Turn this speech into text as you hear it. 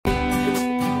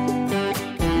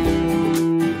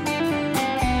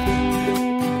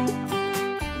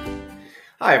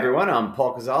Hi everyone, I'm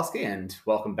Paul Kozalski and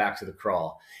welcome back to The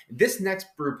Crawl. This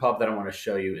next brew pub that I want to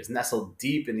show you is nestled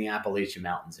deep in the Appalachian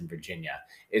Mountains in Virginia.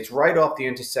 It's right off the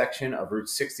intersection of Route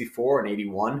 64 and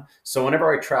 81, so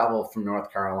whenever I travel from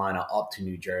North Carolina up to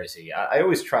New Jersey, I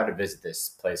always try to visit this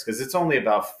place because it's only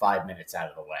about 5 minutes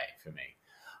out of the way for me.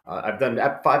 I've done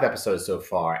 5 episodes so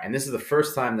far, and this is the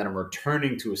first time that I'm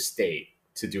returning to a state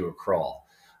to do a crawl.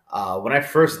 When I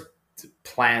first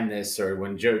planned this, or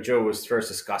when Joe was first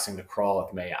discussing the crawl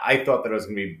with me, I thought that I was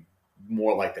going to be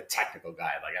more like the technical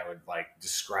guy, like I would like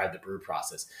describe the brew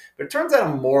process. But it turns out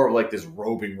I'm more of like this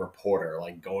roving reporter,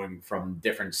 like going from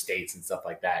different states and stuff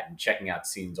like that, and checking out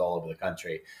scenes all over the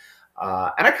country.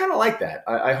 And I kind of like that.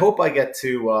 I hope I get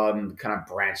to kind of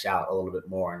branch out a little bit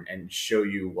more and show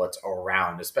you what's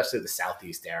around, especially the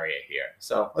southeast area here.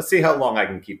 So let's see how long I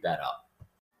can keep that up.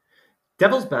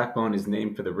 Devil's Backbone is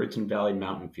named for the Ridge and Valley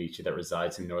mountain feature that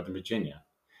resides in Northern Virginia.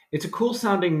 It's a cool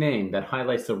sounding name that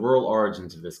highlights the rural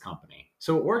origins of this company,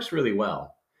 so it works really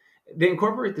well. They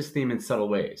incorporate this theme in subtle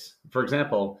ways. For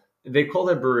example, they call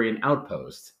their brewery an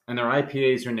outpost, and their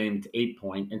IPAs are named 8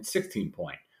 Point and 16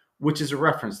 Point, which is a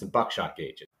reference to buckshot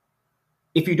gauges.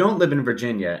 If you don't live in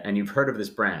Virginia and you've heard of this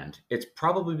brand, it's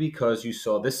probably because you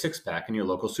saw this six-pack in your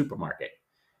local supermarket.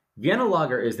 Vienna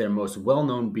Lager is their most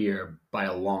well-known beer by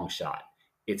a long shot.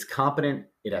 It's competent,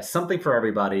 it has something for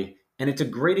everybody, and it's a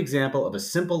great example of a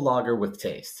simple lager with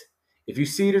taste. If you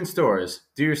see it in stores,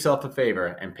 do yourself a favor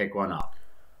and pick one up.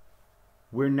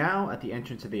 We're now at the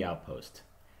entrance of the outpost.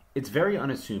 It's very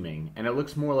unassuming, and it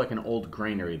looks more like an old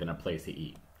granary than a place to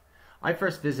eat. I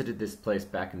first visited this place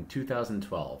back in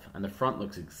 2012, and the front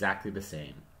looks exactly the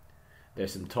same.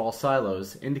 There's some tall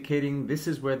silos, indicating this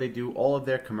is where they do all of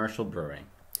their commercial brewing.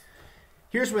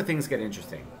 Here's where things get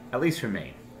interesting, at least for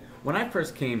me. When I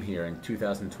first came here in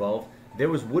 2012, there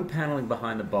was wood paneling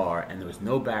behind the bar and there was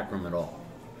no back room at all.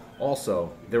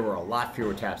 Also, there were a lot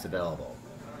fewer taps available.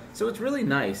 So it's really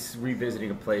nice revisiting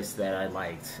a place that I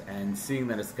liked and seeing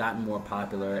that it's gotten more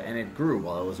popular and it grew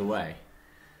while I was away.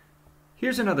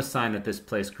 Here's another sign that this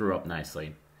place grew up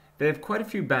nicely. They have quite a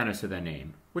few banners to their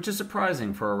name, which is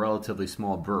surprising for a relatively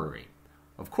small brewery.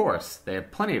 Of course, they have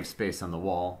plenty of space on the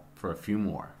wall for a few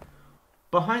more.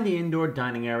 Behind the indoor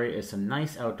dining area is some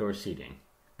nice outdoor seating.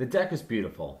 The deck is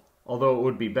beautiful, although it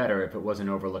would be better if it wasn't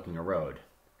overlooking a road.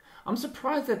 I'm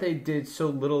surprised that they did so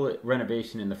little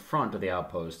renovation in the front of the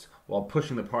outpost while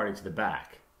pushing the party to the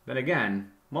back. Then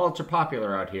again, mullets are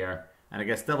popular out here, and I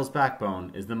guess Devil's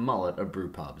Backbone is the mullet of brew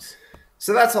pubs.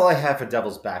 So that's all I have for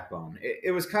Devil's Backbone.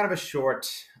 It was kind of a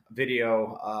short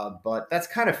video, but that's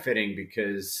kind of fitting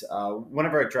because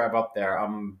whenever I drive up there,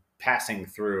 I'm passing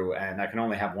through and I can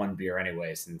only have one beer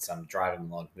anyway since I'm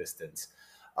driving long distance.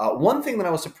 One thing that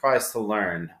I was surprised to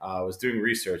learn was doing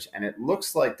research, and it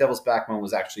looks like Devil's Backbone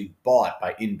was actually bought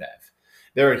by InBev.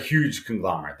 They're a huge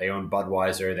conglomerate. They own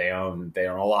Budweiser. They own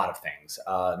a lot of things.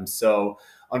 So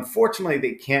unfortunately,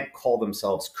 they can't call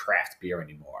themselves craft beer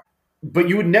anymore. But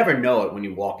you would never know it when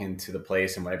you walk into the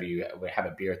place and whenever you have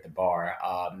a beer at the bar.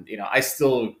 I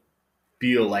still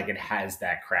feel like it has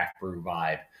that craft brew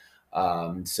vibe.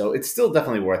 So it's still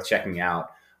definitely worth checking out.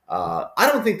 I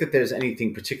don't think that there's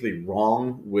anything particularly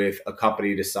wrong with a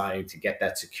company deciding to get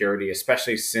that security,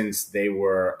 especially since they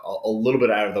were a little bit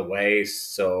out of the way.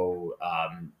 So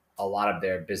a lot of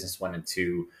their business went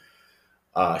into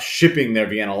shipping their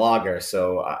Vienna Lager.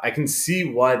 So I can see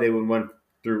why they would went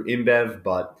through InBev,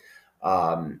 but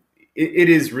it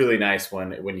is really nice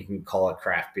when you can call it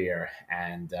craft beer.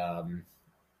 And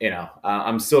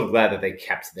I'm still glad that they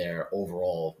kept their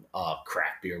overall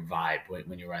craft beer vibe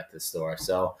when you were at the store.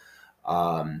 So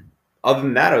other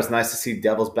than that, it was nice to see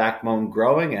Devil's Backbone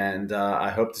growing, and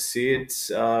I hope to see it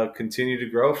continue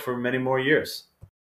to grow for many more years.